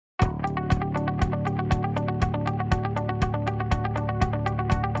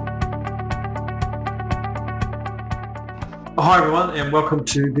Hi everyone and welcome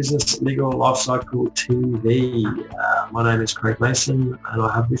to Business Legal Lifecycle TV. My name is Craig Mason and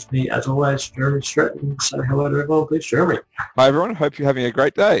I have with me as always Jeremy Stratton. So hello to everyone, please Jeremy. Hi everyone, hope you're having a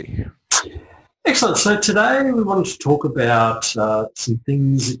great day. Excellent. So today we wanted to talk about some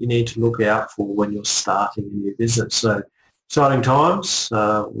things that you need to look out for when you're starting a new business. So exciting times,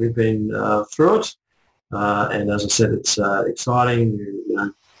 we've been through it and as I said it's exciting.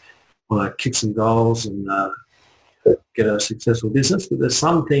 You want to kick some goals and get a successful business, but there's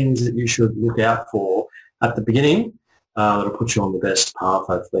some things that you should look out for at the beginning that'll put you on the best path,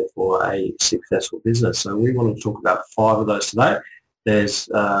 hopefully, for a successful business. So we wanted to talk about 5 of those today. There's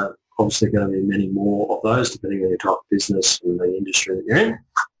obviously going to be many more of those, depending on your type of business and the industry that you're in.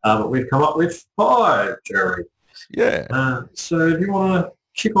 But we've come up with 5, Jeremy. Yeah. So do you want to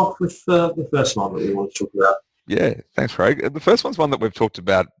kick off with the first one that we want to talk about? Yeah, thanks, Craig. The first one's one that we've talked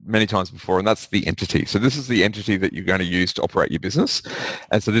about many times before, and that's the entity. So this is the entity that you're going to use to operate your business.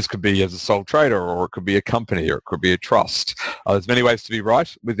 And so this could be as a sole trader, or it could be a company, or it could be a trust. There's many ways to be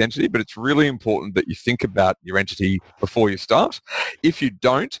right with entity, but it's really important that you think about your entity before you start. If you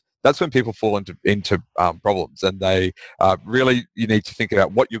don't, that's when people fall into problems, and they really, you need to think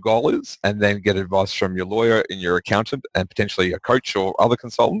about what your goal is and then get advice from your lawyer and your accountant and potentially a coach or other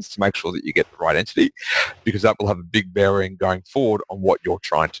consultants to make sure that you get the right entity, because that will have a big bearing going forward on what you're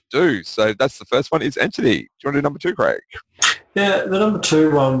trying to do. So that's the first one, is entity. Do you want to do number 2, Craig? Yeah, the number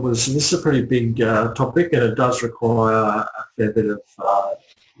 2 one was, this is a pretty big topic and it does require a fair bit of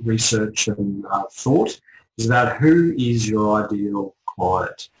research and thought, is about who is your ideal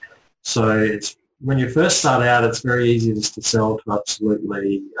client. So it's, when you first start out, it's very easy just to sell to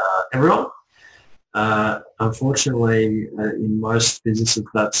absolutely everyone. Unfortunately, in most businesses,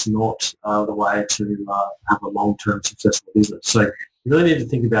 that's not the way to have a long-term successful business. So you really need to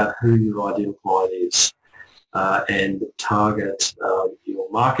think about who your ideal client is and target your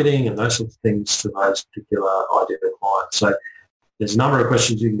marketing and those sorts of things to those particular ideal clients. So there's a number of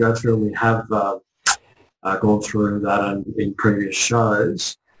questions you can go through, and we have gone through that in previous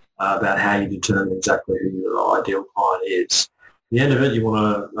shows about how you determine exactly who your ideal client is. At the end of it, you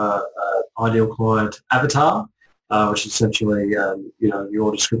want an ideal client avatar, which is essentially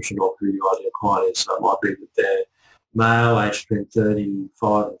your description of who your ideal client is. So it might be that they're male, aged between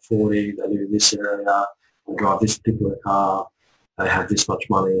 35 and 40, they live in this area, they drive this particular car, they have this much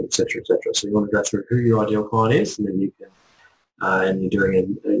money, etc., etc. So you want to go through who your ideal client is, and then you can, and you're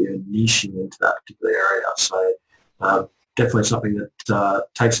niching into that particular area. So definitely something that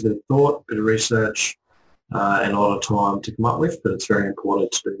takes a bit of thought, a bit of research, and a lot of time to come up with, but it's very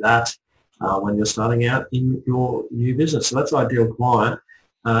important to do that when you're starting out in your new business. So that's ideal client.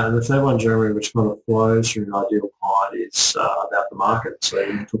 And the third one, Jeremy, which kind of flows through an ideal client, is about the market. So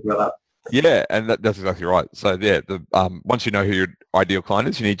you can talk about that. Yeah, and that's exactly right. So yeah, once you know who your ideal client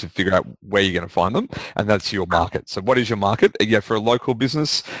is, you need to figure out where you're going to find them, and that's your market. So what is your market? Yeah, for a local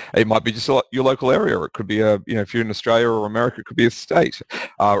business, it might be just your local area. It could be if you're in Australia or America, it could be a state,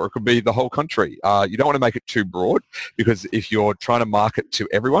 or it could be the whole country. You don't want to make it too broad, because if you're trying to market to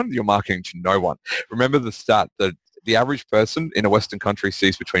everyone, you're marketing to no one. Remember the stat that the average person in a Western country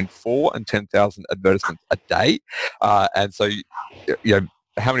sees between 4,000 and 10,000 advertisements a day, and so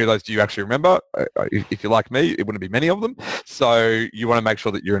how many of those do you actually remember? If you're like me, it wouldn't be many of them. So you want to make sure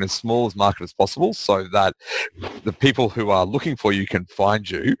that you're in as small as market as possible, so that the people who are looking for you can find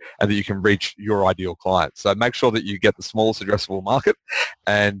you and that you can reach your ideal client. So make sure that you get the smallest addressable market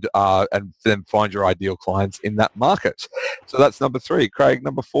and then find your ideal clients in that market. So that's number 3. Craig,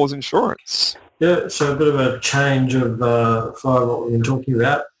 number 4 is insurance. Yeah, so a bit of a change of what we've been talking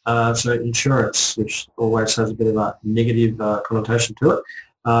about. So insurance, which always has a bit of a negative connotation to it,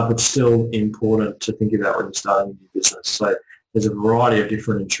 but still important to think about when you're starting a new business. So there's a variety of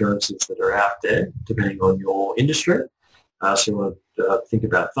different insurances that are out there, depending on your industry. So you want to think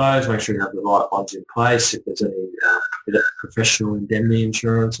about those, make sure you have the right ones in place. If there's any professional indemnity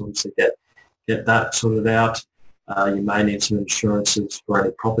insurance, obviously get that sorted out. You may need some insurances for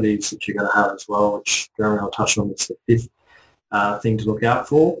any properties that you're going to have as well, which Jeremy will touch on. It's the 5th thing to look out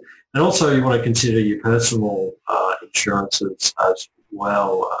for. And also you want to consider your personal insurances as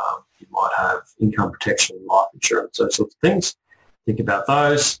well. You might have income protection, life insurance, those sorts of things. Think about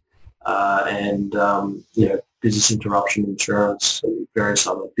those. And business interruption insurance and various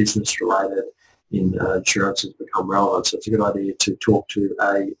other business-related insurances become relevant. So it's a good idea to talk to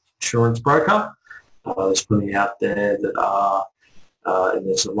a insurance broker. There's plenty out there that are, and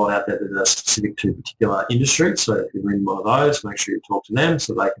there's a lot out there that are specific to a particular industry. So if you're in one of those, make sure you talk to them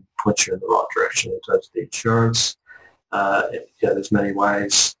so they can point you in the right direction in terms of the insurance. there's many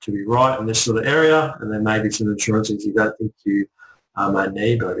ways to be right in this sort of area, and there may be some insurances you don't think you may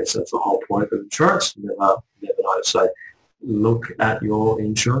need, but I guess that's the whole point of insurance. You never know. So look at your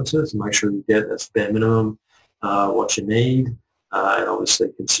insurances and make sure you get as bare minimum what you need, and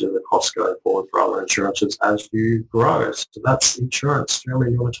obviously consider the costs going forward for other insurances as you grow. So that's insurance.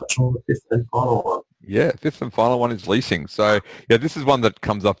 Jeremy, you want to touch on the fifth and final one? Yeah, fifth and final one is leasing. So yeah, this is one that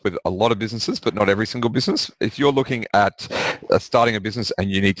comes up with a lot of businesses, but not every single business. If you're looking at starting a business and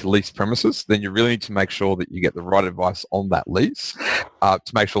you need to lease premises, then you really need to make sure that you get the right advice on that lease,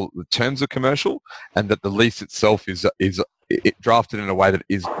 to make sure that the terms are commercial and that the lease itself is drafted in a way that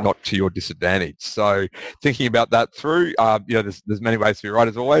is not to your disadvantage. So thinking about that through, there's many ways to be right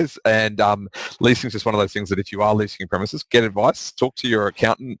as always, and leasing is just one of those things that if you are leasing premises, get advice, talk to your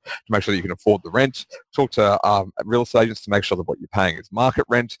accountant to make sure that you can afford the rent, talk to real estate agents to make sure that what you're paying is market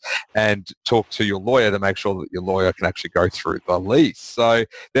rent, and talk to your lawyer to make sure that your lawyer can actually go through the lease. So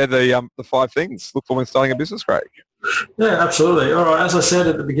they're the 5 things look for when starting a business, Craig. Yeah, absolutely. All right, as I said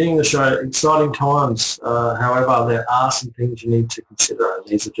at the beginning of the show, exciting times. However, there are some things you need to consider, and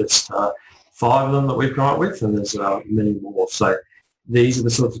these are just 5 of them that we've come up with, and there's many more. So these are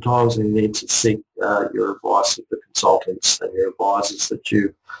the sorts of times when you need to seek your advice of the consultants and your advisors that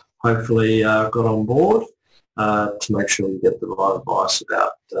you hopefully got on board to make sure you get the right advice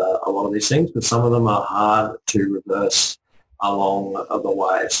about a lot of these things, but some of them are hard to reverse along the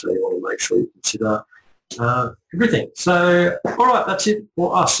way, so you want to make sure you consider everything. So, all right, that's it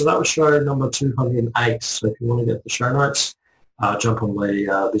for us. So that was show number 208. So if you want to get the show notes, jump on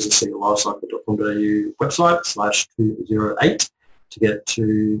the businesslegalifecycle.com.au website /208 to get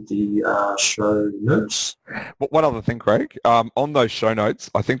to the show notes. One other thing, Craig, on those show notes,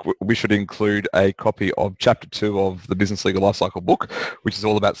 I think we should include a copy of Chapter 2 of the Business Legal Lifecycle book, which is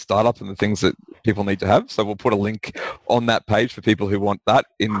all about startup and the things that people need to have. So we'll put a link on that page for people who want that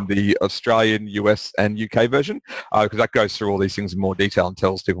in the Australian, US and UK version, because that goes through all these things in more detail and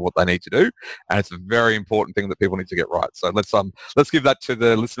tells people what they need to do. And it's a very important thing that people need to get right. So let's give that to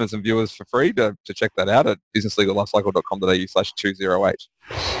the listeners and viewers for free to check that out at businesslegallifecycle.com.au /208.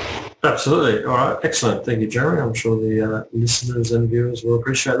 Absolutely. All right. Excellent. Thank you, Jeremy. I'm sure the listeners and viewers will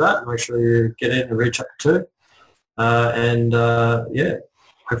appreciate that. Make sure you get in and read Chapter 2.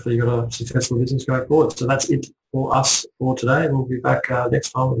 Hopefully you've got a successful business going forward. So that's it for us for today. We'll be back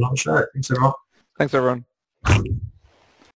next time with another show. Thanks, everyone. Thanks, everyone.